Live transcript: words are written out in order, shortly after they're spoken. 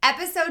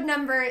Episode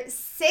number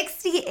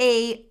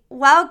 68.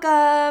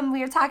 Welcome.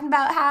 We are talking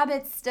about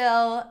habits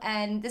still,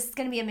 and this is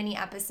going to be a mini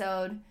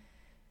episode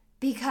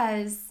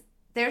because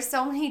there's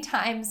so many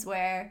times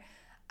where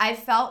I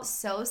felt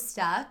so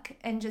stuck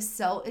and just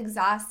so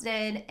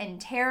exhausted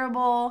and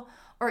terrible,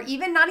 or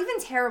even not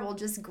even terrible,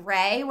 just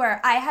gray, where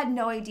I had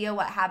no idea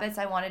what habits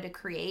I wanted to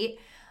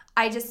create.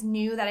 I just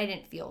knew that I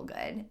didn't feel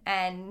good.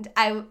 And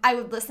I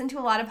would listen to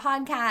a lot of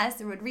podcasts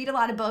or would read a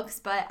lot of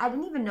books, but I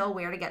didn't even know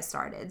where to get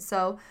started.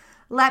 So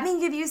let me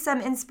give you some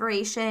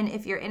inspiration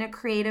if you're in a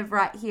creative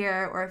rut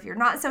here, or if you're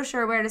not so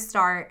sure where to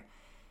start.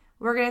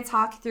 We're going to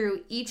talk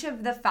through each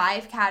of the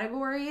 5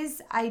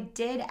 categories. I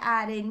did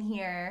add in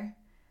here,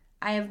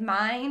 I have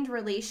mind,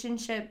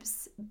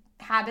 relationships,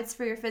 habits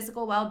for your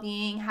physical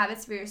well-being,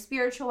 habits for your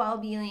spiritual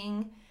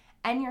well-being,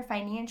 and your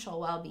financial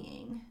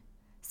well-being.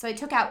 So I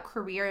took out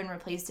career and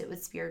replaced it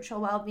with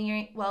spiritual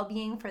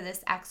well-being for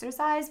this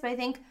exercise, but I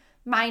think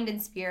mind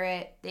and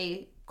spirit,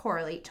 they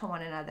correlate to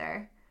one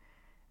another,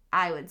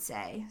 I would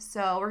say.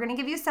 So we're going to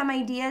give you some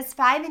ideas,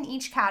 5 in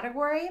each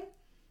category,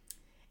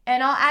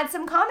 and I'll add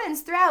some comments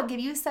throughout, give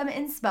you some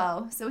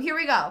inspo. So here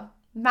we go.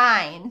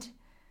 Mind.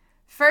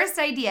 First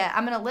idea,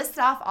 I'm going to list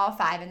off all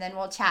 5 and then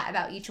we'll chat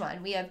about each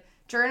one. We have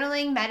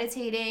journaling,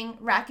 meditating,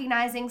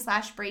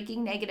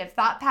 recognizing/breaking negative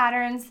thought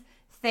patterns,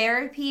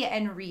 therapy,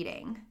 and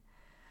reading.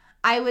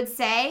 I would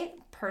say,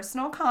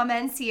 personal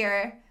comments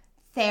here,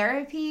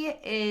 therapy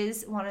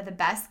is one of the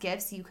best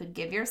gifts you could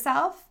give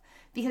yourself,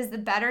 because the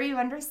better you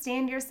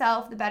understand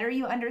yourself, the better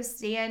you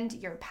understand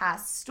your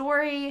past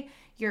story,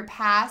 your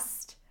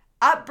past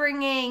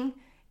upbringing,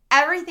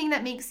 everything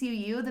that makes you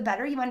you, the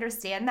better you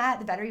understand that,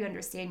 the better you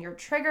understand your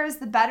triggers,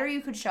 the better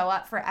you could show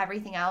up for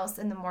everything else,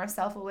 and the more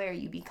self-aware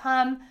you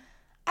become.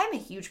 I'm a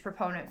huge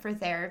proponent for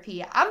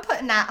therapy. I'm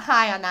putting that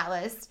high on that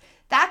list.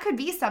 That could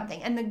be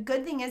something. And the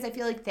good thing is I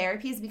feel like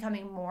therapy is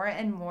becoming more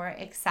and more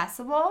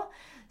accessible.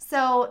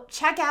 So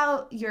check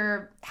out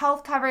your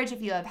health coverage.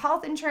 If you have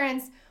health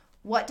insurance,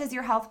 what does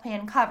your health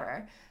plan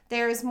cover?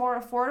 There's more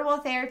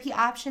affordable therapy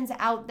options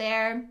out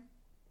there.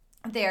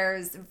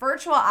 There's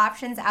virtual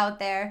options out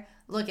there.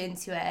 Look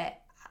into it.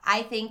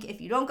 I think if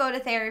you don't go to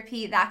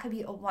therapy, that could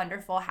be a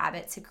wonderful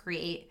habit to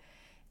create.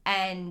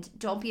 And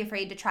don't be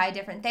afraid to try a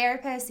different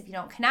therapist. If you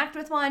don't connect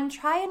with one,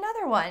 try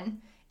another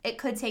one. It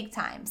could take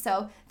time.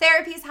 So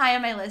therapy is high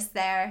on my list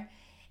there.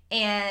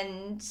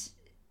 And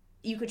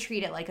you could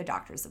treat it like a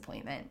doctor's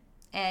appointment.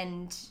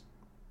 And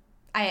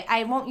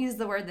I won't use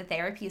the word that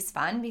therapy is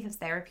fun, because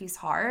therapy is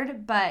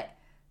hard. But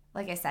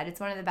like I said, it's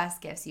one of the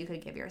best gifts you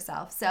could give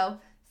yourself. So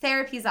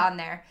therapy's on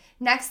there.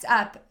 Next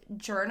up,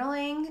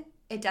 journaling.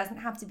 It doesn't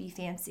have to be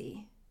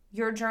fancy.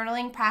 Your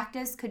journaling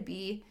practice could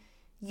be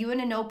you in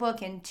a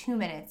notebook in 2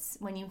 minutes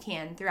when you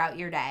can throughout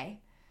your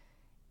day.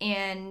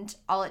 And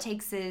all it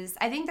takes is,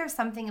 I think there's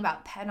something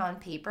about pen on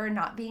paper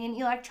not being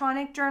an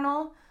electronic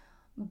journal,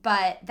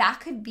 but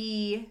that could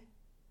be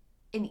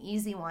an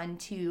easy one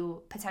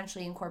to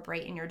potentially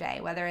incorporate in your day,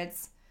 whether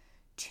it's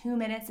 2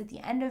 minutes at the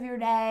end of your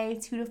day,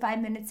 2 to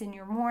 5 minutes in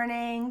your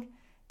morning.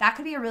 That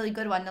could be a really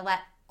good one to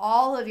let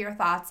all of your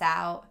thoughts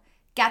out,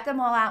 get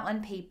them all out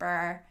on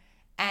paper,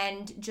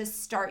 and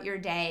just start your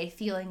day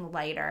feeling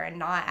lighter and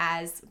not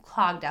as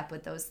clogged up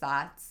with those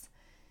thoughts.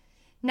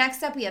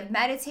 Next up, we have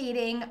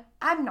meditating.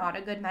 I'm not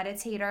a good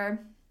meditator.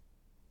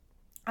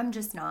 I'm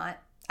just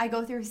not. I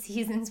go through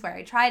seasons where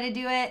I try to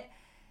do it,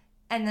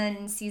 and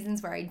then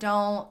seasons where I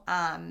don't.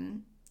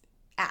 I'm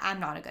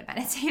not a good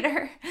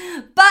meditator.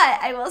 But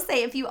I will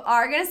say, if you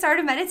are going to start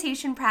a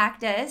meditation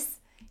practice,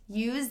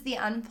 use the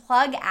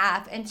Unplug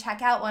app and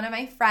check out one of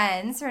my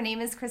friends. Her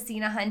name is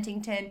Christina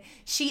Huntington.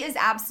 She is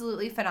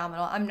absolutely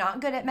phenomenal. I'm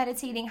not good at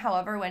meditating.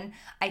 However, when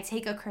I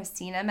take a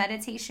Christina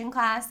meditation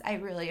class, I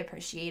really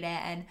appreciate it.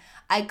 And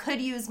I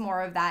could use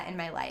more of that in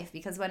my life,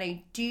 because when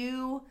I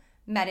do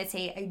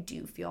meditate, I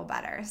do feel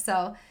better.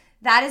 So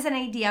that is an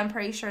idea. I'm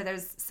pretty sure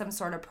there's some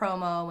sort of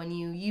promo when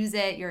you use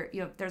it.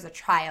 There's a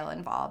trial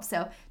involved.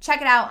 So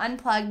check it out,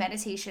 Unplug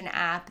meditation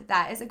app.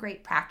 That is a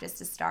great practice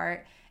to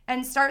start.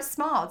 And start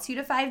small, 2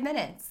 to 5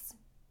 minutes.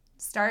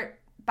 Start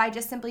by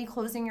just simply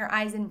closing your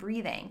eyes and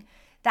breathing.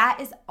 That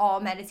is all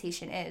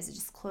meditation is,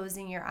 just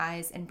closing your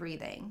eyes and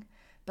breathing.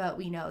 But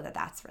we know that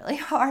that's really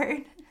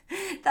hard.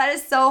 That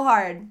is so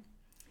hard.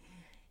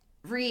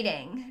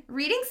 Reading.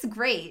 Reading's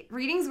great.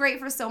 Reading's great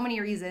for so many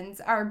reasons.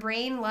 Our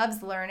brain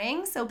loves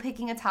learning, so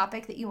picking a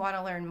topic that you want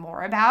to learn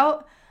more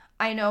about.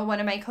 I know one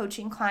of my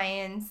coaching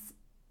clients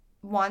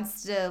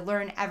wants to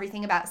learn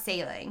everything about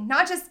sailing.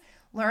 Not just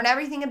learn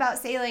everything about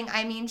sailing.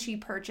 I mean, she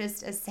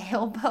purchased a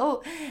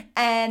sailboat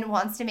and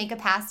wants to make a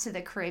pass to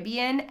the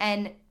Caribbean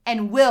and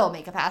will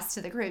make a pass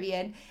to the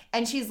Caribbean.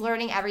 And she's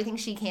learning everything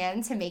she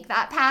can to make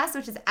that pass,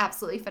 which is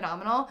absolutely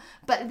phenomenal.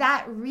 But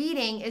that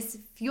reading is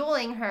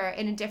fueling her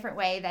in a different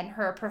way than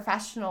her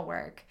professional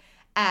work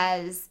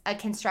as a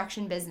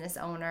construction business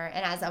owner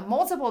and as a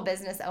multiple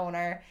business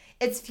owner.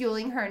 It's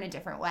fueling her in a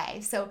different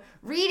way. So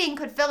reading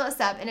could fill us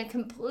up in a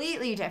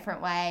completely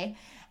different way.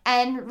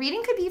 And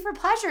reading could be for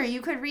pleasure. You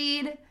could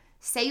read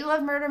Say you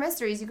love murder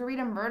mysteries, you could read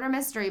a murder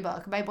mystery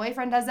book. My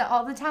boyfriend does it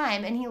all the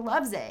time, and he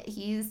loves it.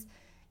 He's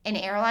an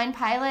airline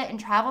pilot and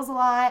travels a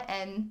lot,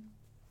 and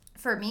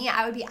for me,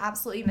 I would be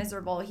absolutely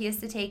miserable.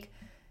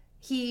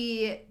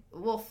 He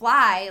will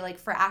fly like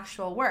for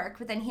actual work,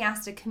 but then he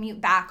has to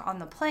commute back on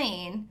the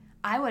plane.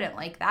 I wouldn't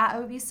like that. I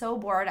would be so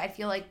bored. I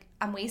feel like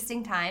I'm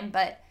wasting time,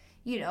 but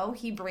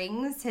he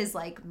brings his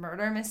like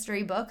murder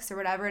mystery books or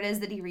whatever it is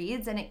that he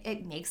reads, and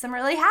it makes him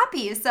really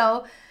happy.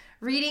 So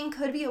reading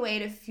could be a way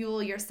to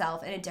fuel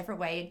yourself in a different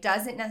way. It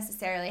doesn't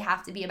necessarily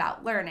have to be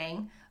about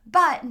learning,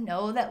 but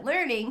know that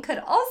learning could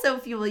also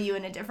fuel you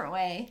in a different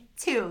way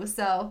too.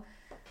 So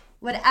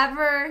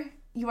whatever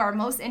you are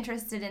most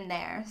interested in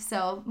there.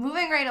 So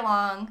moving right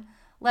along,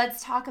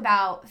 let's talk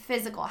about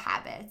physical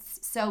habits.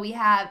 So we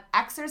have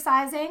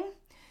exercising,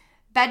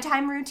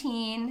 bedtime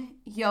routine,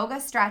 yoga,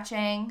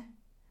 stretching,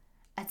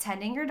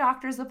 attending your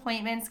doctor's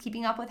appointments,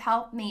 keeping up with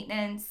health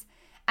maintenance,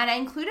 and I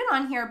included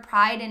on here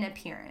pride in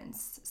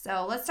appearance.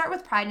 So let's start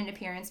with pride in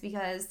appearance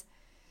because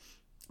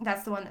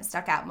that's the one that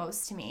stuck out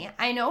most to me.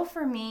 I know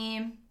for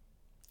me,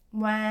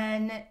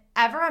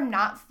 whenever I'm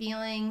not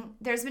feeling,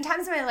 there's been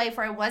times in my life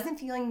where I wasn't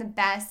feeling the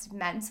best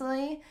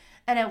mentally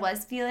and I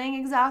was feeling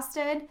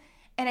exhausted,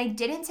 and I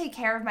didn't take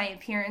care of my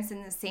appearance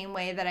in the same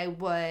way that I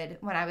would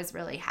when I was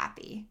really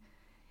happy.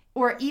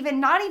 Or even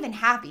not even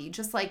happy,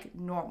 just like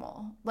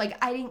normal. Like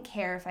I didn't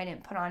care if I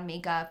didn't put on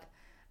makeup.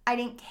 I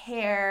didn't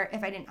care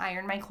if I didn't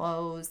iron my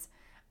clothes.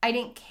 I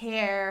didn't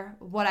care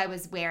what I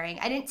was wearing.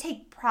 I didn't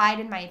take pride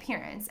in my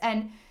appearance.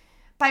 And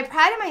by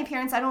pride in my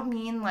appearance, I don't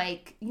mean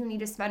like you need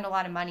to spend a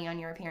lot of money on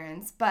your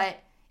appearance, but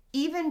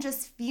even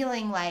just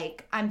feeling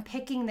like I'm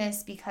picking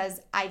this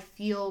because I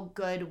feel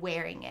good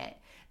wearing it.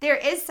 There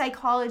is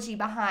psychology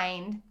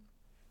behind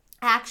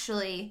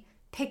actually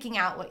picking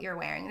out what you're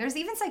wearing. There's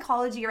even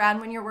psychology around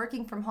when you're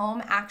working from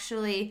home,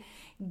 actually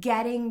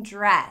getting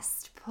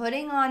dressed,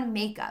 putting on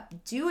makeup,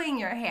 doing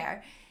your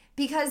hair,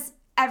 because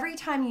every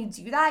time you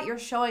do that, you're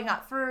showing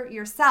up for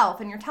yourself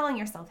and you're telling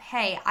yourself,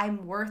 hey,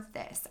 I'm worth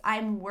this.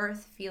 I'm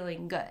worth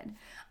feeling good.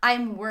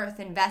 I'm worth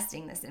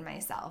investing this in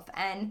myself.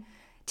 And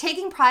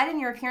taking pride in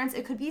your appearance,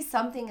 it could be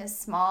something as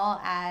small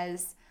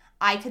as,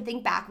 I could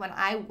think back when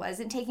I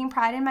wasn't taking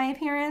pride in my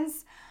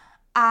appearance,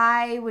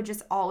 I would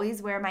just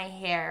always wear my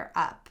hair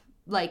up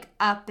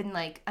in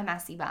like a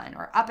messy bun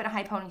or up in a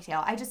high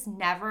ponytail. I just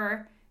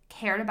never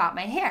cared about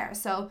my hair.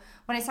 So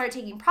when I started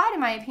taking pride in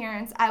my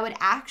appearance, I would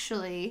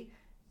actually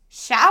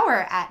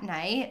shower at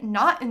night,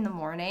 not in the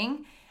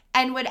morning,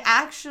 and would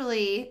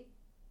actually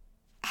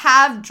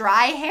have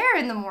dry hair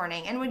in the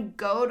morning and would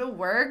go to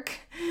work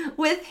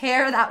with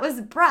hair that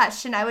was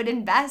brushed, and I would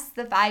invest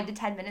the 5 to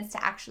 10 minutes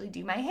to actually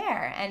do my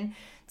hair and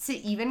to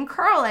even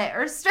curl it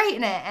or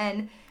straighten it,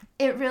 and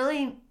it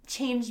really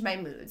changed my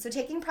mood. So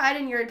taking pride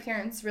in your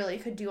appearance really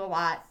could do a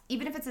lot,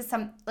 even if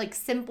it's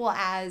simple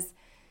as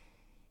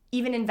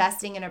even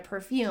investing in a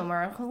perfume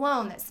or a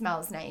cologne that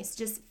smells nice,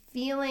 just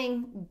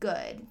feeling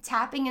good,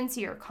 tapping into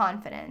your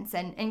confidence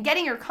and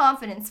getting your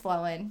confidence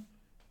flowing.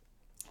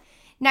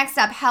 Next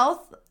up,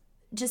 health,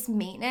 just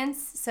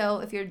maintenance. So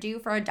if you're due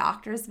for a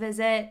doctor's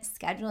visit,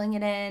 scheduling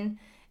it in.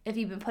 If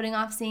you've been putting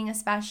off seeing a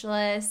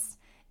specialist,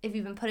 if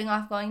you've been putting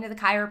off going to the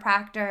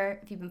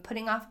chiropractor, if you've been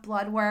putting off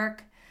blood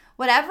work,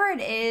 whatever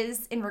it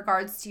is in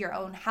regards to your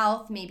own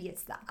health, maybe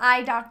it's the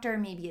eye doctor,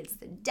 maybe it's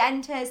the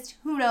dentist,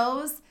 who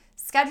knows,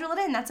 schedule it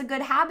in. That's a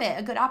good habit,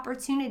 a good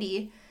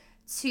opportunity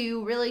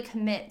to really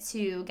commit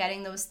to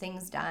getting those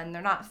things done.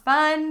 They're not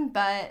fun,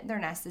 but they're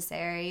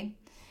necessary.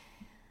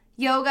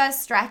 Yoga,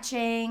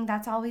 stretching,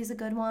 that's always a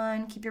good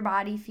one. Keep your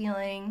body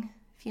feeling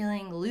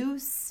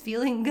loose,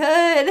 feeling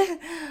good.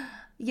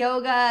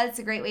 Yoga, it's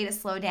a great way to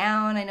slow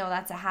down. I know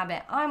that's a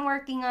habit I'm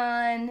working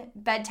on.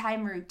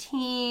 Bedtime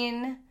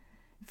routine.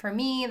 For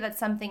me, that's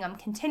something I'm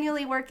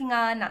continually working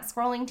on, not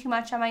scrolling too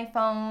much on my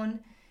phone,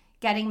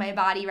 getting my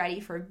body ready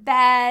for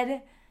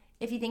bed.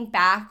 If you think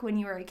back when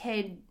you were a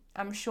kid,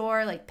 I'm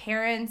sure like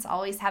parents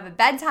always have a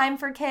bedtime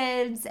for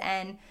kids,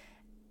 and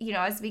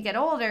as we get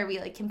older, we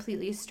like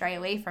completely stray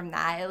away from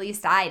that. At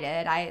least I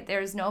did.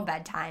 There's no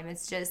bedtime.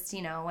 It's just,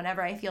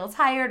 whenever I feel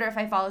tired or if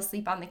I fall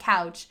asleep on the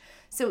couch.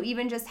 So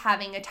even just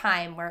having a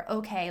time where,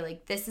 okay,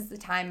 like this is the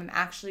time I'm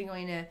actually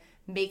going to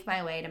make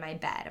my way to my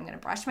bed. I'm going to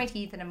brush my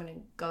teeth and I'm going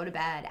to go to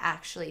bed,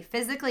 actually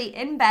physically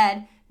in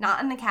bed, not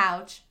on the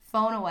couch,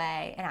 phone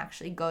away, and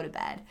actually go to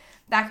bed.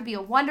 That could be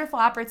a wonderful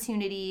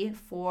opportunity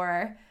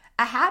for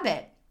a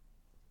habit.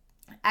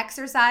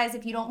 Exercise,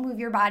 if you don't move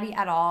your body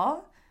at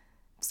all,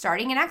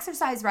 starting an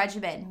exercise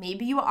regimen.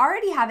 Maybe you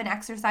already have an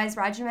exercise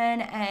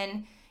regimen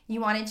and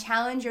you want to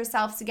challenge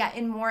yourself to get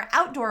in more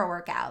outdoor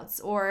workouts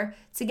or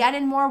to get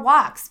in more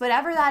walks,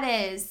 whatever that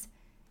is,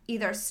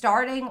 either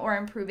starting or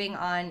improving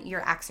on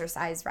your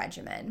exercise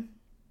regimen.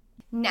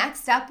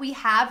 Next up, we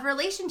have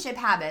relationship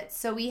habits.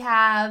 So we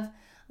have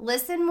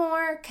listen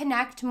more,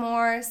 connect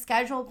more,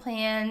 schedule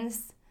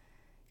plans,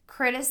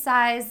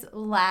 criticize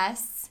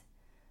less,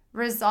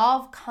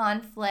 resolve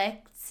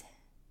conflict,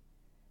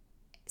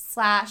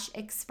 /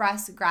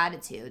 express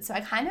gratitude. So I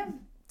kind of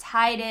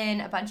tied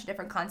in a bunch of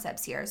different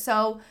concepts here.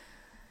 So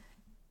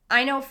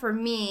I know for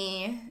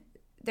me,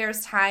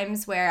 there's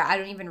times where I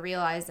don't even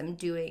realize I'm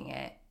doing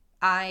it.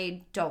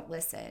 I don't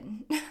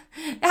listen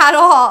at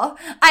all.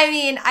 I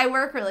mean, I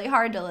work really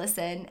hard to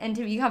listen and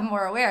to become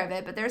more aware of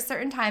it, but there's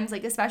certain times,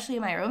 like especially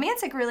in my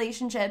romantic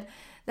relationship,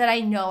 that I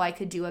know I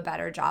could do a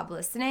better job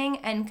listening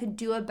and could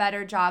do a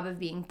better job of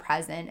being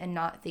present and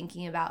not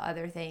thinking about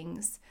other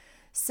things.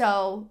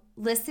 So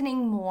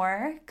listening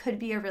more could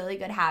be a really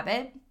good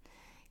habit.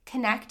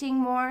 Connecting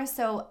more,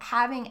 so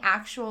having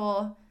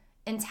actual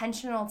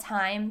intentional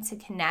time to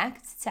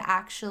connect, to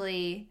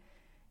actually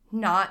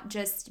not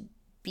just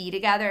be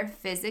together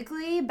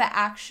physically, but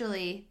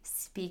actually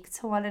speak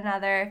to one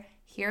another,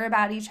 hear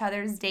about each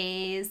other's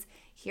days,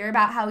 hear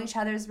about how each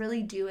other's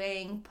really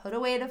doing, put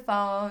away the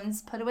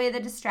phones, put away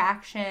the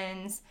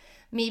distractions.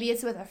 Maybe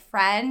it's with a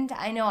friend.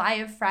 I know I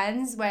have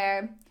friends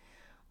where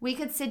we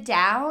could sit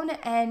down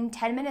and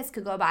 10 minutes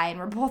could go by and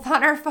we're both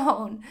on our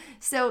phone.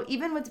 So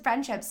even with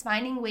friendships,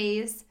 finding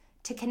ways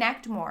to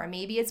connect more.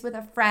 Maybe it's with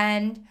a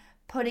friend,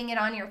 putting it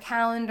on your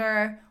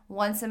calendar.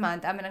 Once a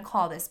month, I'm going to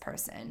call this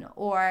person.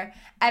 Or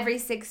every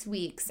 6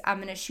 weeks, I'm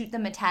going to shoot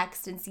them a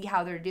text and see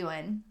how they're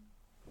doing.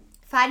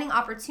 Finding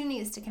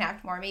opportunities to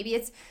connect more. Maybe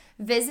it's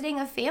visiting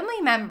a family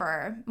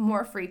member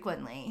more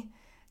frequently.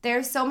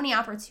 There's so many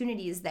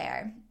opportunities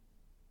there.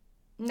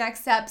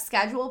 Next up,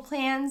 schedule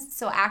plans.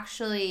 So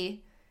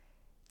actually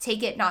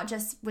take it not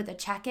just with a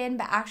check-in,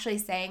 but actually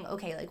saying,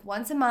 okay, like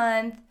once a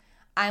month,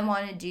 I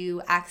want to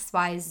do X,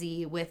 Y,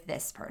 Z with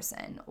this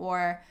person.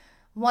 Or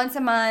once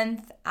a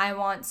month, I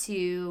want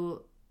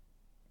to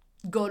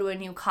go to a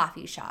new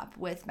coffee shop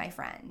with my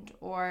friend.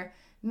 Or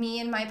me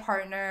and my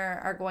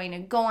partner are going to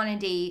go on a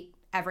date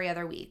every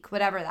other week,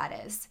 whatever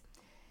that is.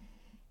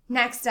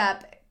 Next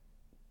up,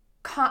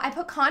 I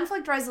put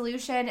conflict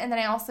resolution, and then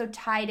I also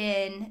tied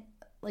in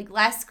like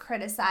less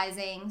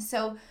criticizing.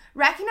 So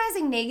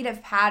recognizing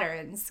negative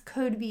patterns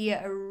could be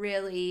a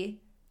really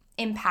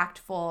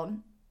impactful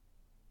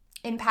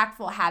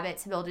habit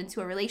to build into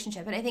a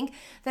relationship. And I think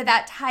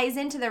that ties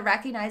into the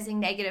recognizing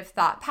negative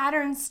thought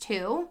patterns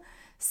too.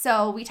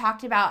 So we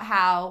talked about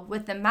how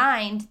with the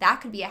mind,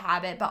 that could be a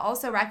habit, but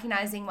also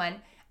recognizing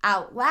when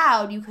out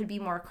loud you could be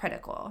more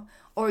critical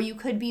or you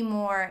could be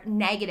more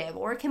negative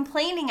or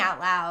complaining out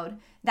loud.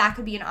 That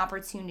could be an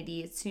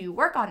opportunity to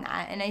work on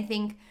that. And I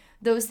think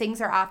those things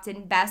are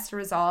often best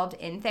resolved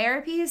in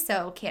therapy.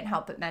 So can't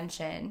help but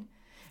mention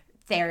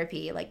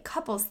therapy, like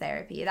couples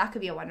therapy. That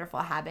could be a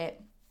wonderful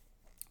habit.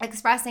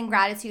 Expressing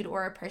gratitude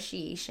or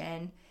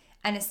appreciation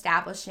and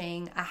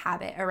establishing a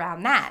habit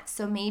around that.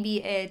 So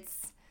maybe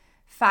it's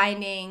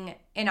finding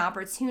an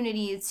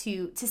opportunity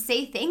to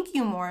say thank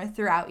you more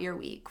throughout your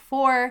week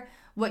for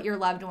what your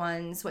loved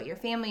ones, what your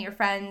family, your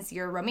friends,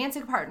 your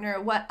romantic partner,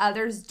 what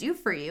others do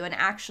for you, and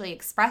actually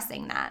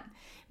expressing that.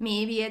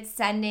 Maybe it's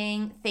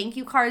sending thank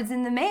you cards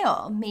in the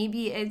mail.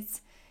 Maybe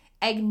it's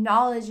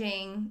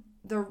acknowledging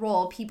the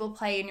role people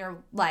play in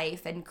your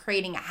life and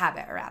creating a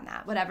habit around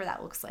that, whatever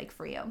that looks like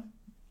for you.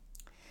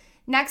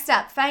 Next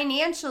up,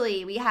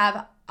 financially, we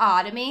have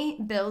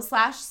automate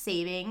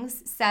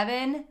bills/savings.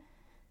 7.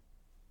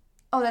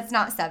 Oh, that's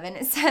not 7.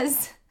 It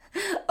says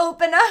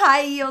open a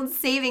high yield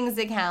savings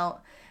account,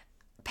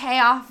 pay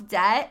off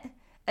debt,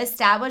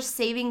 establish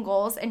saving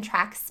goals, and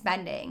track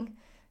spending.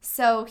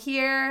 So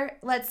here,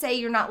 let's say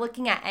you're not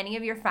looking at any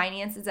of your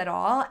finances at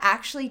all.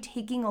 Actually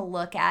taking a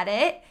look at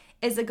it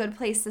is a good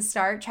place to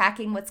start,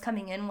 tracking what's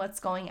coming in, what's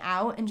going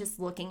out, and just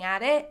looking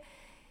at it.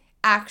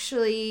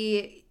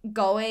 Actually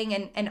going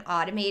and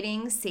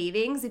automating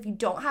savings. If you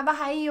don't have a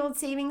high yield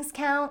savings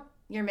account,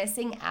 you're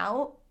missing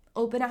out.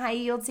 Open a high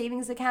yield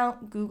savings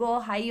account.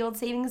 Google high yield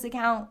savings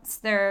accounts.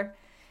 They're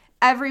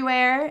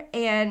everywhere,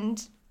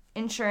 and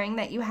ensuring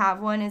that you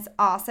have one is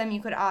awesome.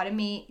 You could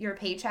automate your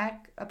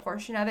paycheck, a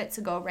portion of it,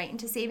 to go right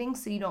into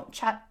savings so you don't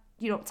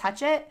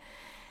touch it.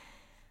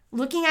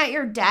 Looking at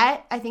your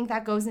debt, I think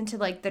that goes into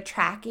like the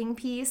tracking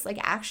piece, like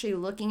actually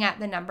looking at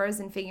the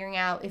numbers and figuring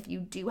out if you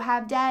do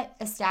have debt,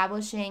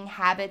 establishing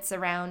habits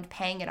around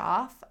paying it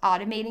off,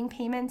 automating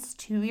payments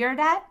to your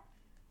debt,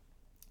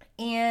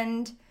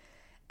 and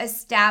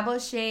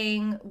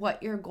establishing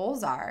what your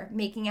goals are,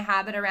 making a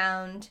habit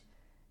around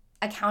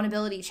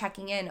accountability,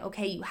 checking in.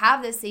 Okay, you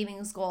have this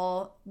savings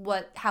goal.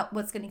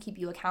 What's going to keep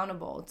you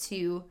accountable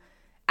to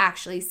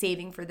actually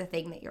saving for the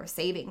thing that you're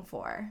saving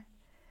for?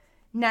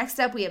 Next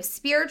up, we have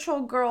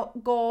spiritual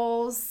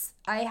goals.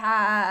 I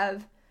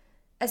have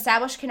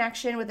establish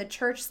connection with a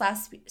church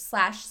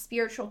slash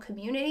spiritual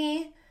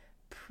community,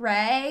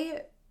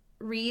 pray,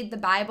 read the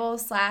Bible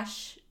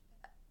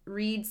 /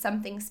 read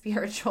something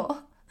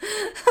spiritual,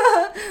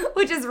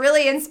 which is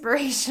really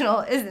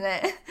inspirational, isn't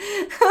it?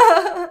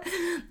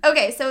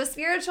 Okay, so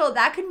spiritual,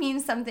 that could mean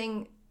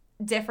something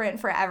different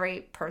for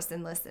every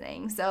person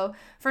listening. So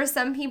for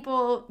some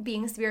people,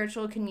 being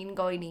spiritual can mean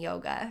going to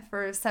yoga.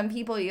 For some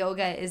people,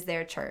 yoga is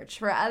their church.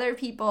 For other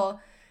people,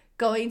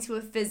 going to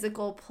a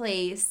physical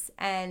place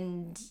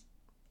and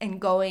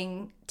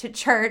going to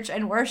church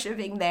and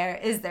worshiping there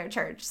is their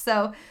church.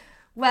 So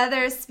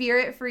whether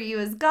spirit for you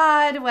is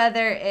God,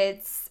 whether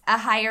it's a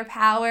higher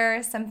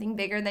power, something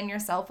bigger than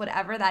yourself,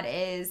 whatever that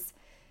is,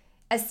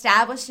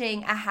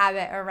 establishing a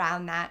habit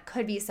around that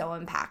could be so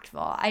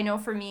impactful. I know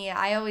for me,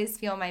 I always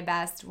feel my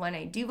best when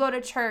I do go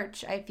to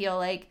church. I feel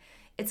like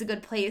it's a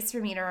good place for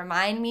me to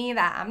remind me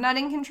that I'm not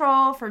in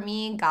control. For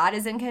me, God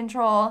is in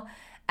control.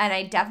 And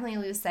I definitely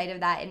lose sight of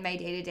that in my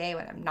day-to-day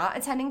when I'm not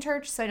attending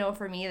church. So I know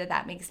for me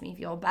that makes me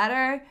feel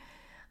better.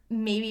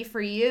 Maybe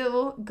for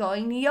you,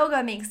 going to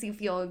yoga makes you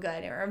feel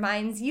good. It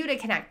reminds you to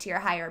connect to your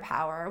higher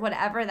power,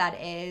 whatever that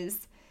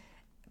is.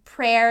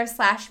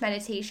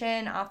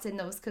 Prayer/meditation, often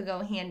those could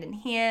go hand in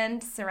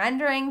hand.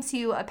 Surrendering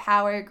to a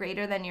power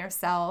greater than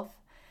yourself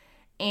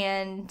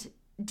and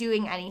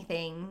doing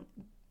anything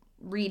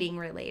reading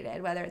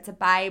related, whether it's a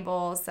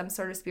Bible, some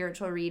sort of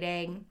spiritual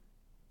reading.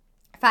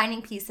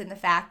 Finding peace in the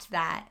fact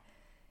that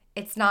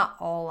it's not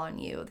all on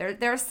you.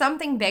 There's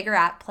something bigger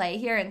at play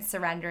here, and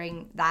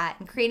surrendering that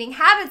and creating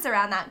habits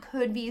around that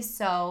could be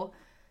so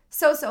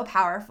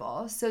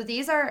powerful. So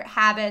these are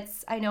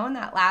habits. I know in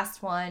that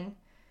last one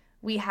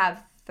we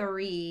have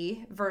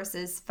 3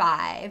 versus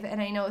 5,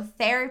 and I know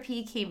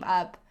therapy came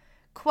up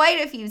quite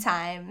a few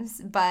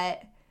times,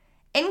 but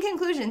in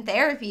conclusion,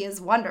 therapy is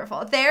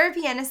wonderful.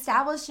 Therapy and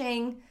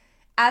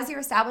as you're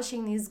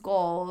establishing these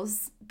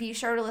goals, be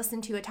sure to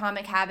listen to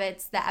Atomic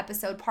Habits, the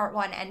episode part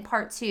 1 and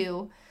part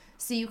 2,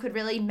 so you could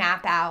really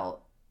map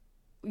out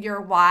your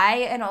why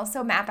and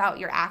also map out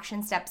your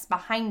action steps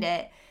behind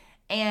it.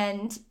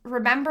 And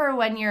remember,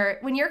 when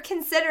you're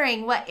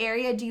considering what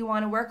area do you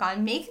want to work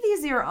on, make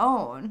these your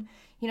own.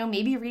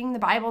 Maybe reading the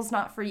Bible's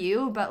not for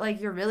you, but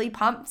like you're really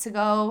pumped to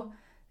go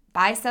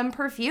buy some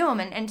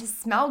perfume and to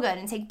smell good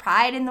and take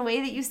pride in the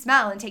way that you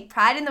smell and take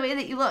pride in the way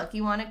that you look.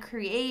 You want to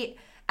create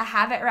a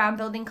habit around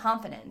building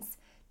confidence.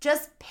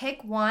 Just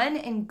pick one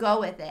and go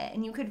with it.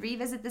 And you could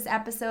revisit this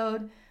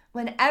episode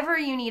whenever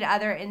you need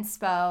other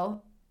inspo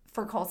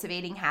for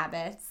cultivating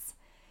habits.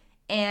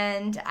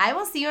 And I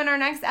will see you in our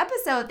next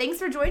episode. Thanks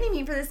for joining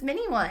me for this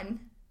mini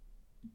one.